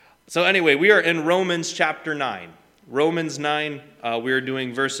So anyway, we are in Romans chapter 9. Romans 9, we are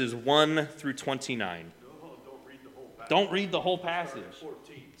doing verses 1 through 29. Don't read the whole passage.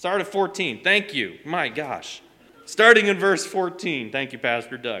 Start at 14. Thank you. My gosh. Starting in verse 14. Thank you,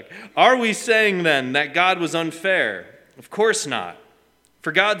 Pastor Doug. Are we saying then that God was unfair? Of course not.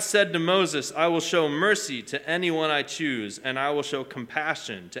 For God said to Moses, I will show mercy to anyone I choose, and I will show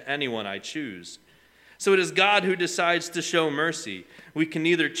compassion to anyone I choose. So it is God who decides to show mercy. We can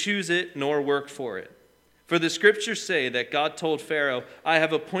neither choose it nor work for it. For the scriptures say that God told Pharaoh, I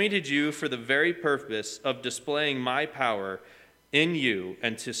have appointed you for the very purpose of displaying my power in you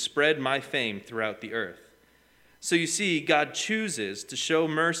and to spread my fame throughout the earth. So you see, God chooses to show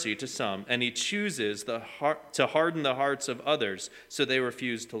mercy to some, and he chooses to harden the hearts of others so they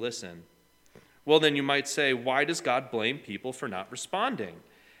refuse to listen. Well, then you might say, why does God blame people for not responding?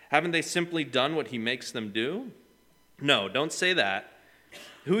 Haven't they simply done what he makes them do? No, don't say that.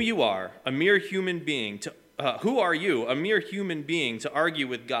 Who are you, a mere human being to argue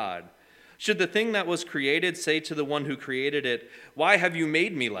with God? Should the thing that was created say to the one who created it, why have you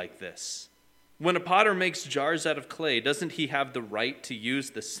made me like this? When a potter makes jars out of clay, doesn't he have the right to use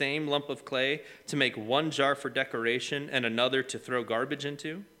the same lump of clay to make one jar for decoration and another to throw garbage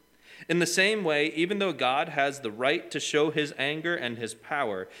into? In the same way, even though God has the right to show his anger and his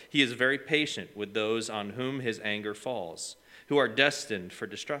power, he is very patient with those on whom his anger falls, who are destined for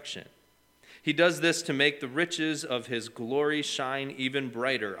destruction. He does this to make the riches of his glory shine even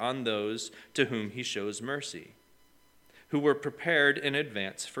brighter on those to whom he shows mercy, who were prepared in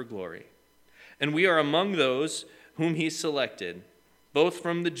advance for glory. And we are among those whom he selected, both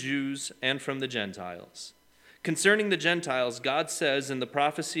from the Jews and from the Gentiles. Concerning the Gentiles, God says in the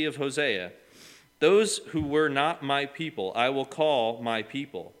prophecy of Hosea, those who were not my people I will call my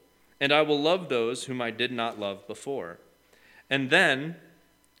people, and I will love those whom I did not love before. And then,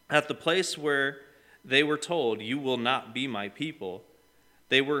 at the place where they were told, you will not be my people,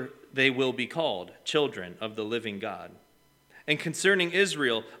 they will be called children of the living God. And concerning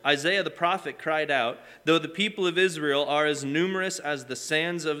Israel, Isaiah the prophet cried out, though the people of Israel are as numerous as the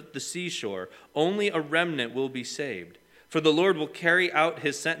sands of the seashore, only a remnant will be saved. For the Lord will carry out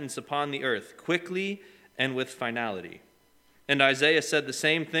his sentence upon the earth quickly and with finality. And Isaiah said the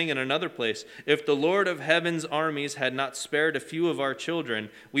same thing in another place. If the Lord of heaven's armies had not spared a few of our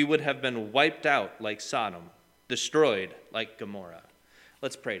children, we would have been wiped out like Sodom, destroyed like Gomorrah.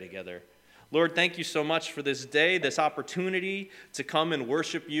 Let's pray together. Lord, thank you so much for this day, this opportunity to come and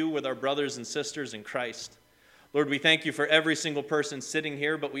worship you with our brothers and sisters in Christ. Lord, we thank you for every single person sitting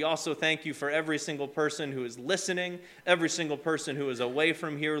here, but we also thank you for every single person who is listening, every single person who is away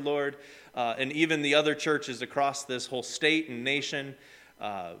from here, Lord, and even the other churches across this whole state and nation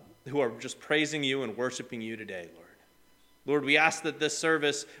who are just praising you and worshiping you today, Lord. Lord, we ask that this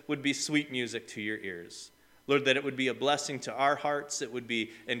service would be sweet music to your ears. Lord, that it would be a blessing to our hearts, it would be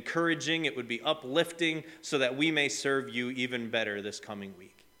encouraging, it would be uplifting, so that we may serve you even better this coming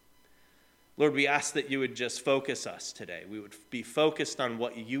week. Lord, we ask that you would just focus us today. We would be focused on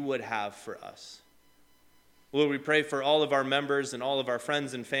what you would have for us. Lord, we pray for all of our members and all of our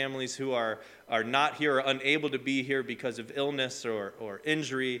friends and families who are not here or unable to be here because of illness or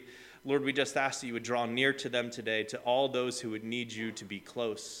injury. Lord, we just ask that you would draw near to them today, to all those who would need you to be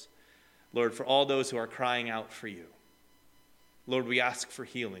close. Lord, for all those who are crying out for you. Lord, we ask for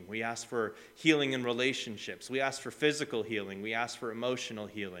healing. We ask for healing in relationships. We ask for physical healing. We ask for emotional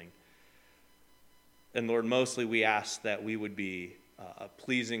healing. And Lord, mostly we ask that we would be a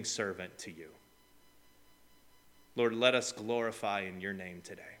pleasing servant to you. Lord, let us glorify in your name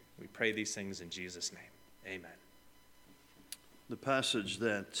today. We pray these things in Jesus' name. Amen. The passage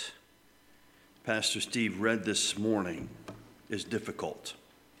that Pastor Steve read this morning is difficult.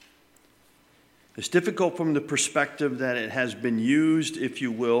 It's difficult from the perspective that it has been used, if you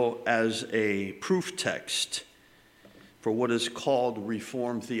will, as a proof text for what is called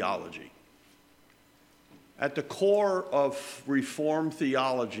Reformed theology. At the core of Reformed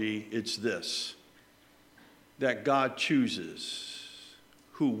theology, it's this, that God chooses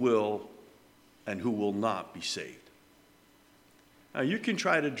who will and who will not be saved. Now, you can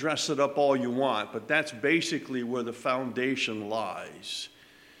try to dress it up all you want, but that's basically where the foundation lies.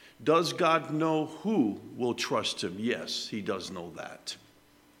 Does God know who will trust him? Yes, he does know that.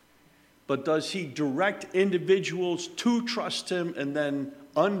 But does he direct individuals to trust him and then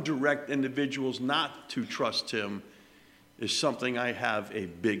undirect individuals not to trust him is something I have a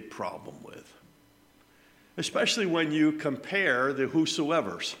big problem with. Especially when you compare the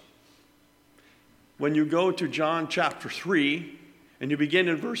whosoevers. When you go to John chapter 3 and you begin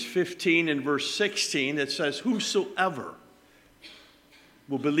in verse 15 and verse 16, it says, whosoever.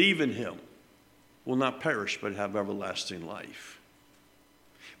 will believe in him will not perish but have everlasting life.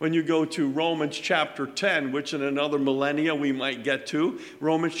 When you go to Romans chapter 10, which in another millennia we might get to,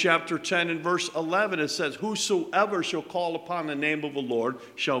 Romans chapter 10 and verse 11, it says, whosoever shall call upon the name of the Lord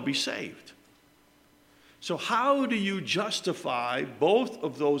shall be saved. So how do you justify both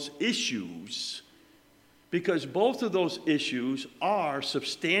of those issues? Because both of those issues are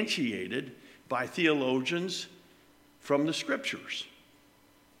substantiated by theologians from the scriptures.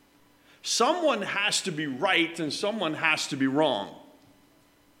 Someone has to be right and someone has to be wrong.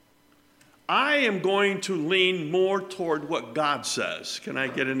 I am going to lean more toward what God says. Can I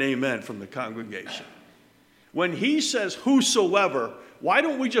get an amen from the congregation? When he says whosoever, why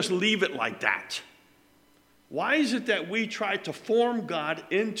don't we just leave it like that? Why is it that we try to form God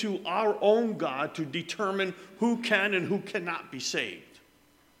into our own God to determine who can and who cannot be saved?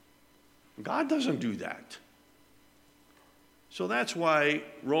 God doesn't do that. So that's why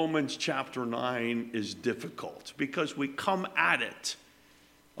Romans chapter 9 is difficult, because we come at it,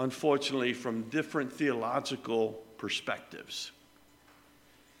 unfortunately, from different theological perspectives.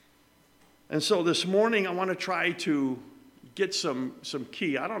 And so this morning I want to try to get some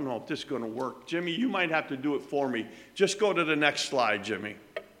key. I don't know if this is going to work. Jimmy, you might have to do it for me. Just go to the next slide, Jimmy.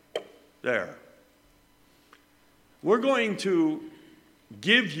 There. We're going to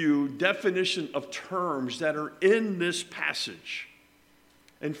give you definition of terms that are in this passage.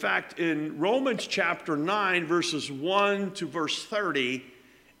 In fact, in Romans chapter 9, verses 1 to verse 30,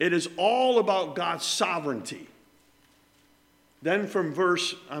 it is all about God's sovereignty. Then from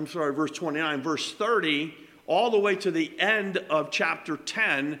verse 29, verse 30, all the way to the end of chapter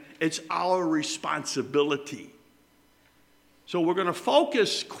 10, it's our responsibility. So we're going to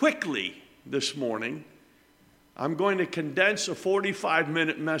focus quickly this morning. I'm going to condense a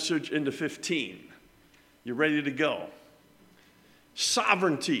 45-minute message into 15. You ready to go?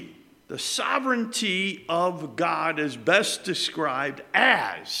 Sovereignty. The sovereignty of God is best described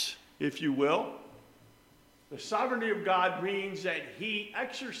as, if you will, the sovereignty of God means that he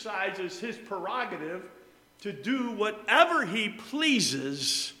exercises his prerogative to do whatever he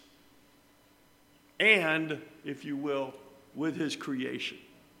pleases and, if you will, with his creation.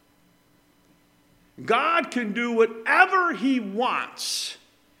 God can do whatever he wants.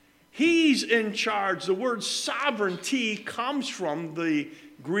 He's in charge. The word sovereignty comes from the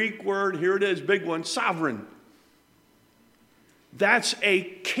Greek word, here it is, big one, sovereign. That's a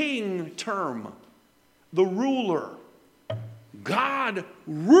king term, the ruler. God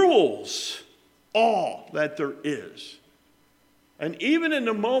rules all that there is. And even in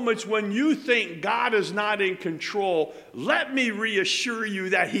the moments when you think God is not in control, let me reassure you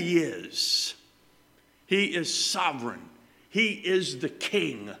that he is. He is sovereign. He is the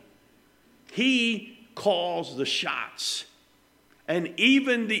king. He calls the shots. And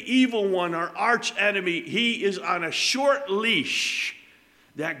even the evil one, our arch enemy, he is on a short leash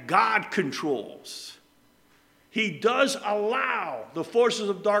that God controls. He does allow the forces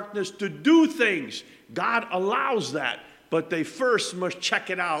of darkness to do things. God allows that, but they first must check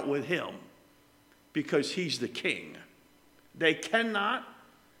it out with him because he's the king. They cannot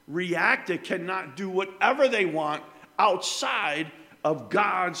react, they cannot do whatever they want outside of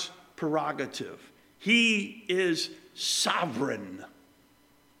God's prerogative. He is sovereign.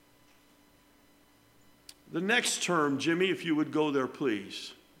 The next term, Jimmy, if you would go there,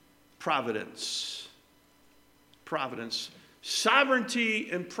 please. Providence. Providence. Sovereignty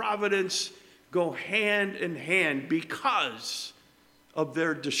and providence go hand in hand because of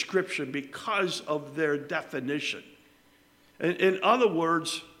their description, because of their definition. In other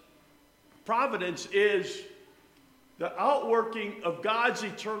words, providence is the outworking of God's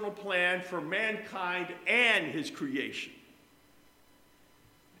eternal plan for mankind and his creation.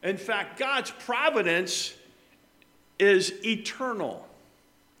 In fact, God's providence is eternal.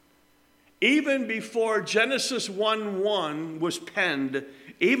 Even before Genesis 1:1 was penned,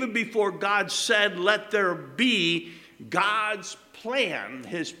 even before God said, "Let there be," God's plan,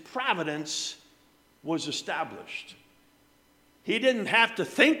 his providence, was established. He didn't have to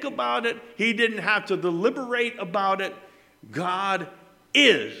think about it. He didn't have to deliberate about it. God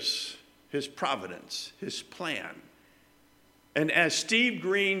is his providence, his plan. And as Steve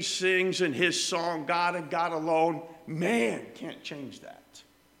Green sings in his song, God and God Alone, man can't change that.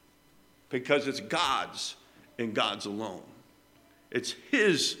 Because it's God's and God's alone. It's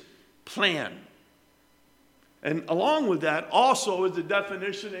his plan. And along with that also is the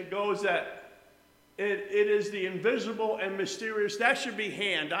definition that goes that it is the invisible and mysterious. That should be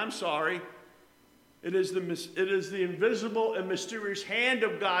hand. I'm sorry. It is the invisible and mysterious hand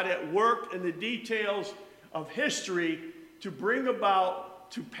of God at work in the details of history to bring about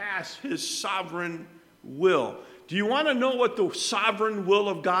to pass his sovereign will. Do you want to know what the sovereign will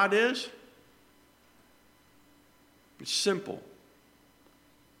of God is? It's simple.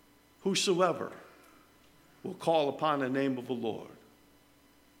 Whosoever will call upon the name of the Lord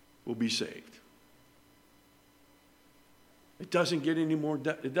will be saved. It doesn't get any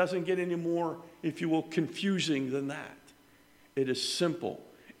more, if you will, confusing than that. It is simple.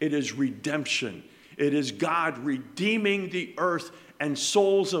 It is redemption. It is God redeeming the earth and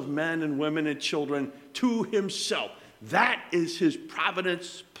souls of men and women and children to himself. That is his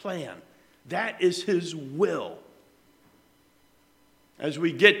providence plan. That is his will. As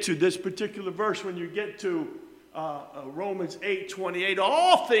we get to this particular verse, when you get to Romans 8:28,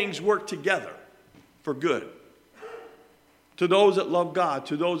 all things work together for good to those that love God,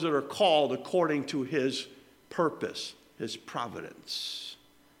 to those that are called according to his purpose, his providence.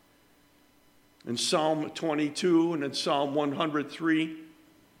 In Psalm 22 and in Psalm 103,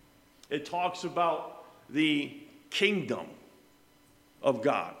 it talks about the kingdom of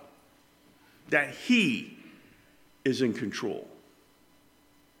God, that he is in control.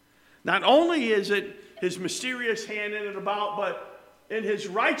 Not only is it his mysterious hand in it about, but in his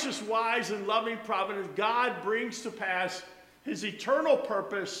righteous, wise, and loving providence, God brings to pass his eternal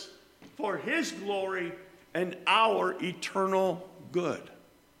purpose for his glory and our eternal good.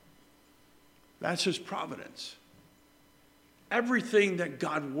 That's his providence. Everything that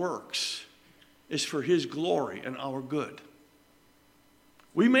God works is for his glory and our good.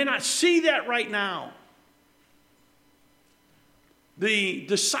 We may not see that right now. The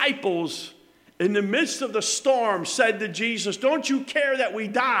disciples, in the midst of the storm, said to Jesus, "Don't you care that we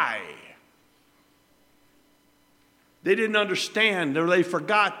die?" They didn't understand, or they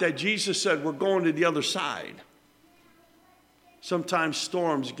forgot that Jesus said, "We're going to the other side." Sometimes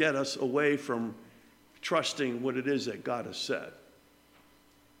storms get us away from trusting what it is that God has said.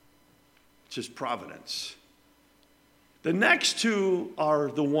 It's his providence. The next two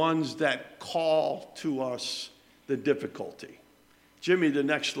are the ones that call to us the difficulty. Jimmy, the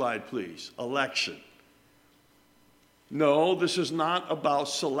next slide, please. Election. No, this is not about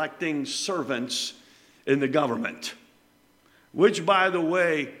selecting servants in the government, which, by the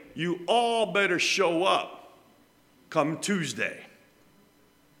way, you all better show up come Tuesday.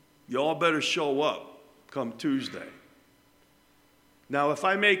 You all better show up come Tuesday. Now, if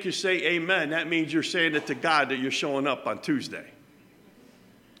I make you say amen, that means you're saying it to God that you're showing up on Tuesday.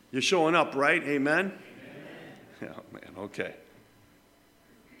 You're showing up, right? Amen? Amen. Oh, man, okay.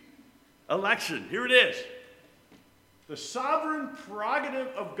 Election, here it is. The sovereign prerogative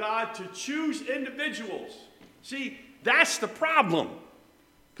of God to choose individuals. See, that's the problem,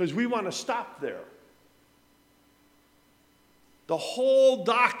 because we want to stop there. The whole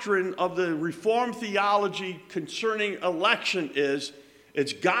doctrine of the Reformed theology concerning election is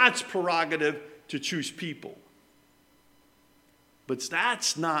it's God's prerogative to choose people. But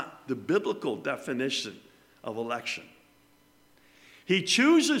that's not the biblical definition of election. He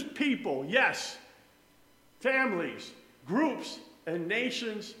chooses people, yes, families, groups, and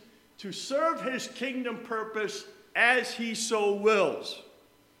nations to serve his kingdom purpose as he so wills.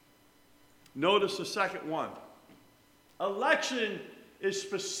 Notice the second one. Election is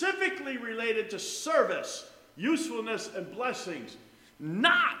specifically related to service, usefulness, and blessings,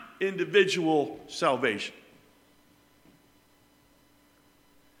 not individual salvation.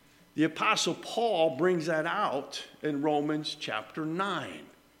 The Apostle Paul brings that out in Romans chapter 9.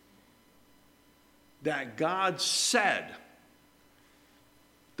 That God said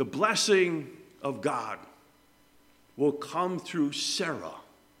the blessing of God will come through Sarah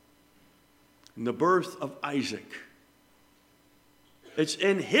in the birth of Isaac. It's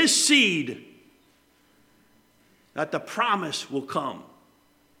in his seed that the promise will come.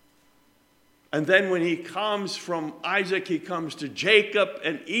 And then when he comes from Isaac, he comes to Jacob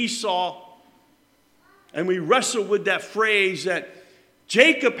and Esau. And we wrestle with that phrase that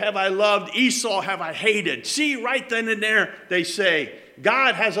Jacob have I loved, Esau have I hated. See, right then and there, they say,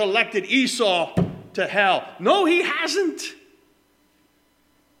 God has elected Esau to hell. No, he hasn't.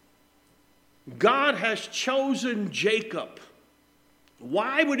 God has chosen Jacob.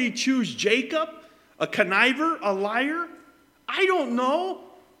 Why would he choose Jacob? A conniver, a liar? I don't know.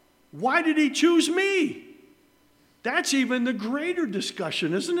 Why did he choose me? That's even the greater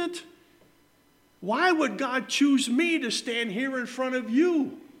discussion, isn't it? Why would God choose me to stand here in front of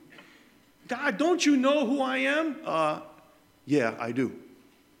you? God, don't you know who I am? Yeah, I do.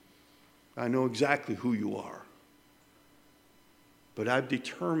 I know exactly who you are. But I've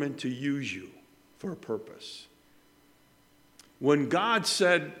determined to use you for a purpose. When God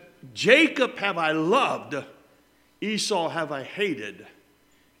said, Jacob have I loved, Esau have I hated,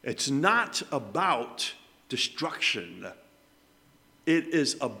 It's not about destruction. It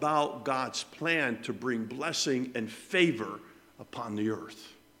is about God's plan to bring blessing and favor upon the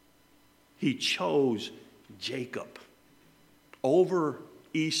earth. He chose Jacob over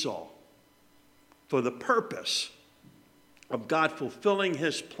Esau for the purpose of God fulfilling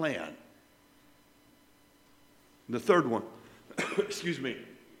his plan. The third one, excuse me,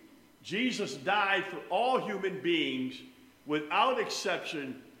 Jesus died for all human beings without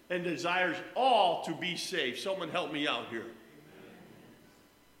exception and desires all to be saved. Someone help me out here.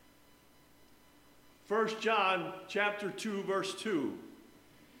 1 John chapter 2, verse 2.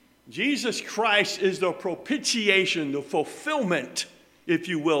 Jesus Christ is the propitiation, the fulfillment, if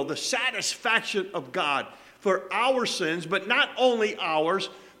you will, the satisfaction of God for our sins, but not only ours,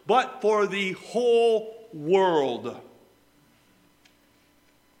 but for the whole world.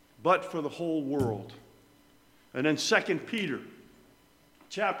 But for the whole world. And then 2 Peter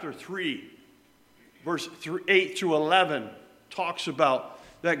chapter 3, verse 8 through 11 talks about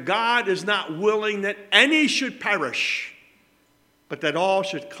that God is not willing that any should perish, but that all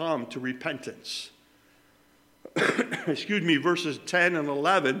should come to repentance. Excuse me, verses 10 and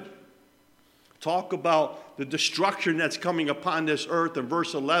 11 talk about the destruction that's coming upon this earth. In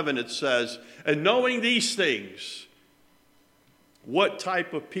verse 11 it says, and knowing these things, what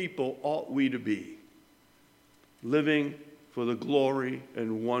type of people ought we to be? Living for the glory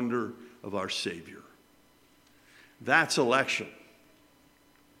and wonder of our Savior. That's election.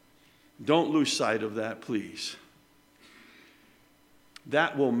 Don't lose sight of that, please.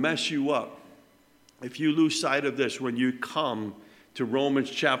 That will mess you up if you lose sight of this when you come to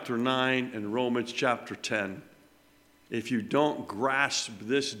Romans chapter 9 and Romans chapter 10. If you don't grasp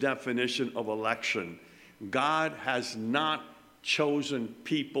this definition of election, God has not chosen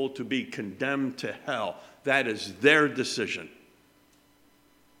people to be condemned to hell. That is their decision.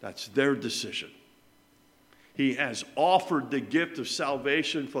 That's their decision. He has offered the gift of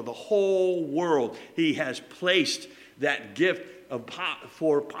salvation for the whole world. He has placed that gift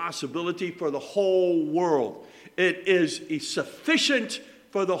for possibility for the whole world. It is sufficient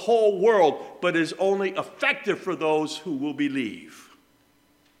for the whole world, but is only effective for those who will believe.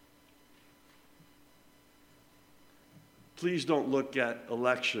 Please don't look at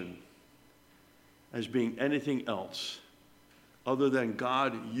election as being anything else other than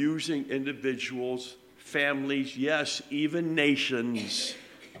God using individuals, families, yes, even nations,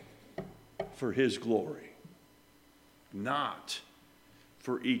 for his glory, not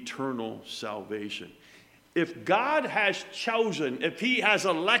for eternal salvation. If God has chosen, if he has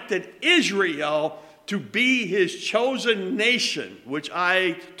elected Israel to be his chosen nation, which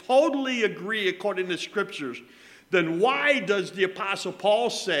I totally agree according to scriptures, then why does the Apostle Paul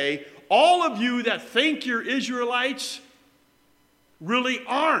say, all of you that think you're Israelites really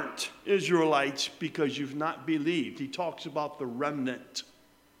aren't Israelites because you've not believed? He talks about the remnant.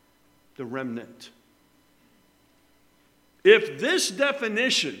 The remnant. If this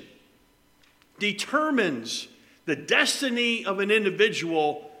definition determines the destiny of an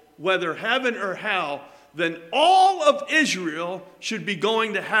individual, whether heaven or hell, then all of Israel should be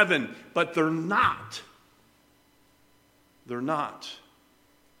going to heaven, but they're not. They're not.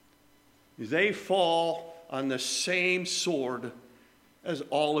 They fall on the same sword as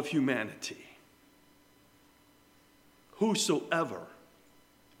all of humanity. Whosoever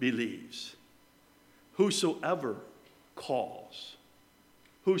believes, whosoever calls,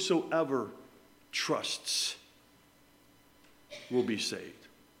 whosoever trusts will be saved.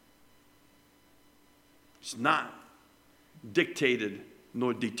 It's not dictated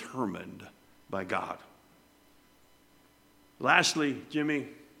nor determined by God. Lastly, Jimmy,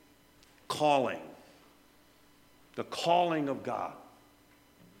 calling. The calling of God.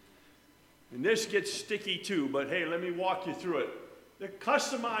 And this gets sticky too, but hey, let me walk you through it. The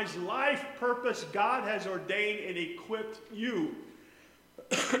customized life purpose God has ordained and equipped you,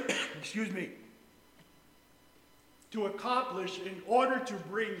 excuse me, to accomplish in order to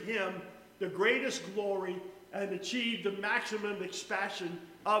bring him the greatest glory and achieve the maximum expansion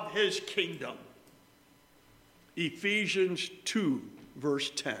of his kingdom. Ephesians 2,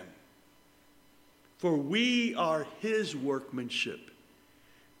 verse 10. For we are his workmanship,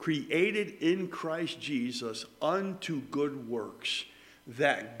 created in Christ Jesus unto good works,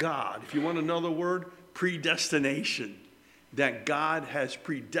 that God, if you want another word, predestination, that God has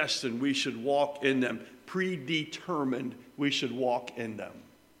predestined we should walk in them, predetermined we should walk in them.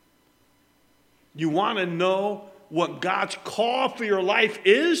 You want to know what God's call for your life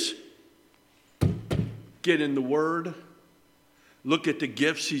is? Get in the Word. Look at the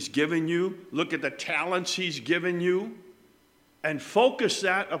gifts he's given you. Look at the talents he's given you. and focus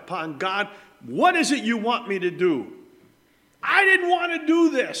that upon God. What is it you want me to do? I didn't want to do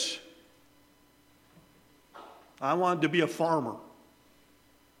this. I wanted to be a farmer.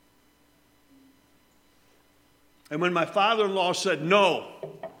 And when my father-in-law said, no,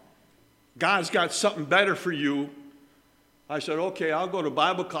 God's got something better for you, I said, okay, I'll go to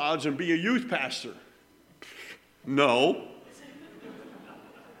Bible college and be a youth pastor. No.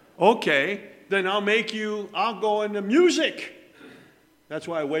 Okay, then I'll go into music. That's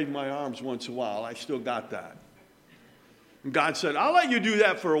why I wave my arms once in a while. I still got that. And God said, I'll let you do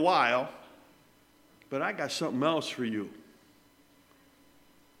that for a while, but I got something else for you.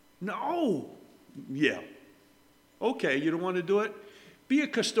 No. Yeah. Okay, you don't want to do it? Be a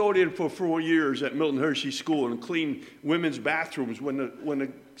custodian for 4 years at Milton Hershey School and clean women's bathrooms when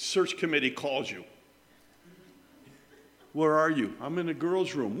the search committee calls you. Where are you? I'm in the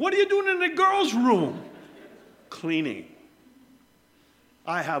girls' room. What are you doing in the girls' room? Cleaning.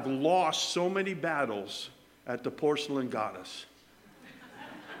 I have lost so many battles at the Porcelain Goddess.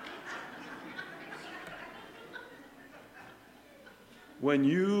 When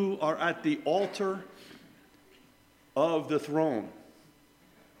you are at the altar of the throne,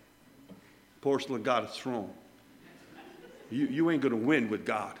 Porcelain Goddess throne, you ain't going to win with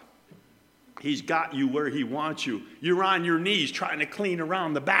God. He's got you where he wants you. You're on your knees trying to clean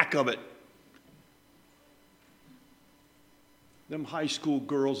around the back of it. Them high school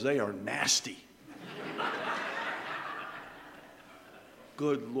girls, they are nasty.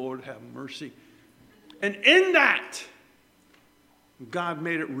 Good Lord, have mercy. And in that, God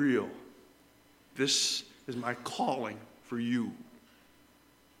made it real. This is my calling for you.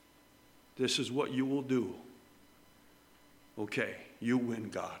 This is what you will do. Okay, you win,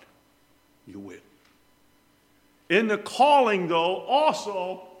 God. You win. In the calling, though,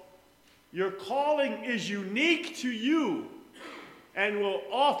 also, your calling is unique to you and will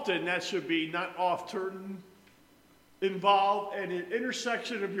often, that should be not often, involve an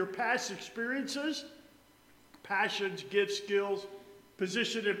intersection of your past experiences, passions, gifts, skills,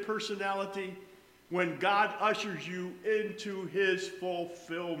 position, and personality when God ushers you into his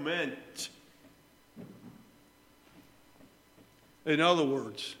fulfillment. In other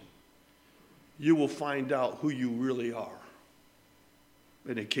words, you will find out who you really are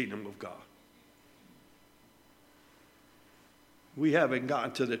in the kingdom of God. We haven't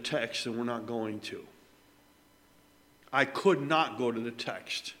gotten to the text, and we're not going to. I could not go to the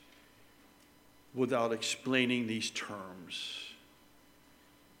text without explaining these terms.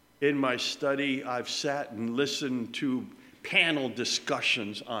 In my study, I've sat and listened to panel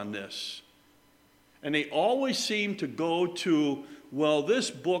discussions on this. And they always seem to go to, well,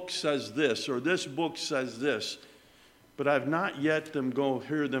 this book says this, or this book says this. But I've not yet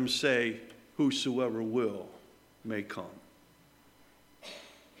hear them say, whosoever will may come.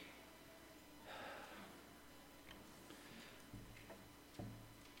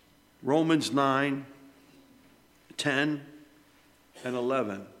 Romans 9, 10, and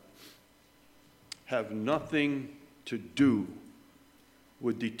 11 have nothing to do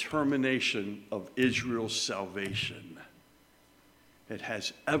with determination of Israel's salvation. It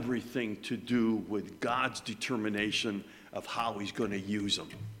has everything to do with God's determination of how he's going to use them.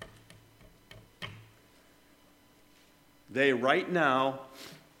 They right now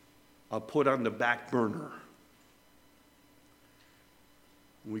are put on the back burner.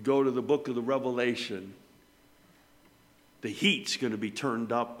 When we go to the book of the Revelation, the heat's going to be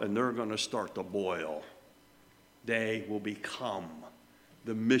turned up and they're going to start to boil. They will become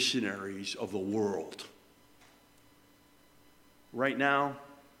the missionaries of the world. Right now,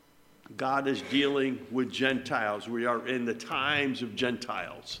 God is dealing with Gentiles. We are in the times of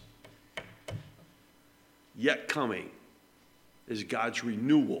Gentiles. Yet coming is God's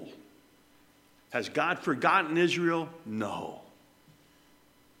renewal. Has God forgotten Israel? No.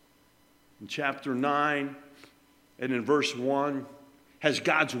 In chapter 9 and in verse 1, has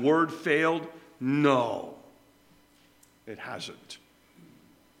God's word failed? No, it hasn't.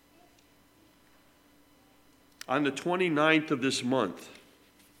 On the 29th of this month,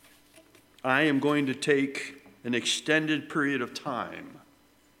 I am going to take an extended period of time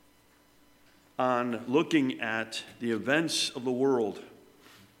on looking at the events of the world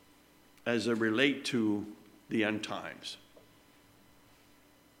as they relate to the end times.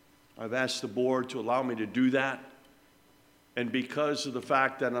 I've asked the board to allow me to do that. And because of the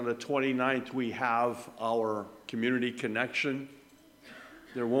fact that on the 29th we have our community connection,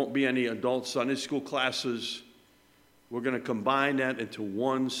 there won't be any adult Sunday school classes. We're going to combine that into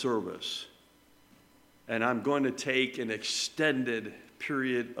one service. And I'm going to take an extended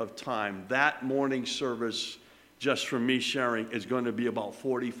period of time. That morning service just from me sharing, is going to be about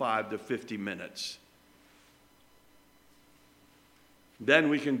 45 to 50 minutes. Then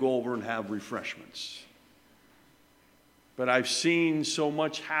we can go over and have refreshments. But I've seen so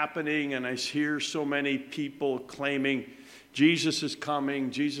much happening, and I hear so many people claiming, Jesus is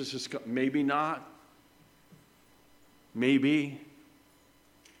coming, Jesus is coming. Maybe not. Maybe.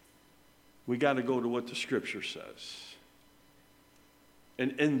 We got to go to what the Scripture says.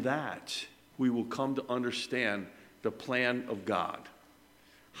 And in that, we will come to understand the plan of God.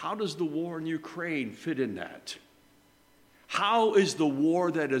 How does the war in Ukraine fit in that? How is the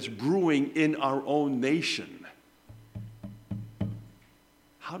war that is brewing in our own nation?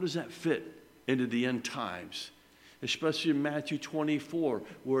 How does that fit into the end times? Especially in Matthew 24,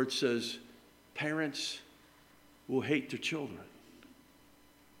 where it says, parents will hate their children.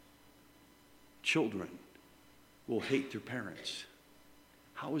 Children will hate their parents.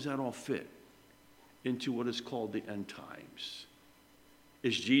 How does that all fit into what is called the end times?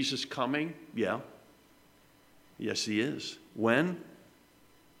 Is Jesus coming? Yeah. Yes, he is. When?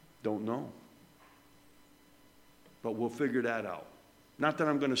 Don't know. But we'll figure that out. Not that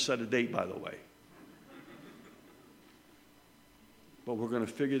I'm going to set a date, by the way. But we're going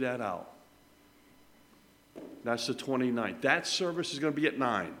to figure that out. That's the 29th. That service is going to be at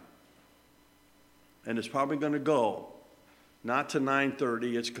 9. And it's probably going to go, not to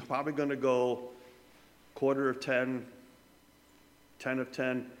 9:30. It's probably going to go 9:45, 10 of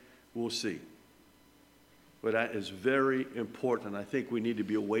 10. We'll see. But that is very important. I think we need to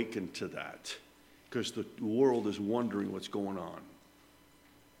be awakened to that because the world is wondering what's going on.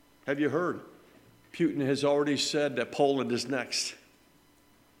 Have you heard? Putin has already said that Poland is next.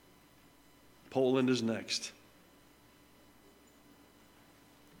 Poland is next.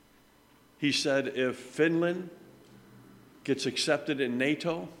 He said if Finland gets accepted in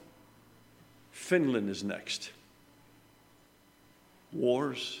NATO, Finland is next.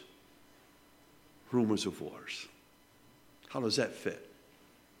 Wars, rumors of wars. How does that fit?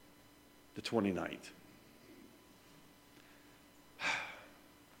 The 29th.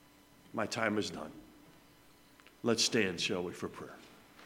 My time is done. Let's stand, shall we, for prayer.